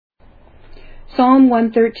Psalm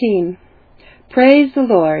 113. Praise the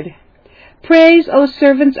Lord. Praise, O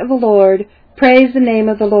servants of the Lord, praise the name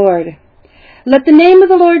of the Lord. Let the name of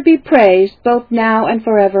the Lord be praised, both now and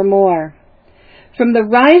forevermore. From the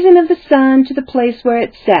rising of the sun to the place where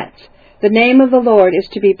it sets, the name of the Lord is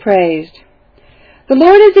to be praised. The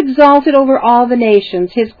Lord is exalted over all the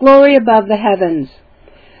nations, his glory above the heavens.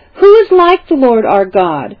 Who is like the Lord our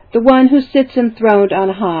God, the one who sits enthroned on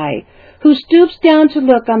high, who stoops down to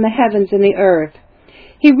look on the heavens and the earth?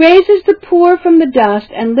 He raises the poor from the dust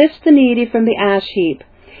and lifts the needy from the ash heap.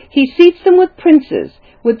 He seats them with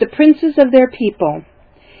the princes of their people.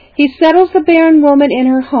 He settles the barren woman in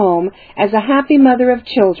her home as a happy mother of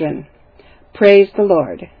children. Praise the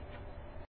Lord.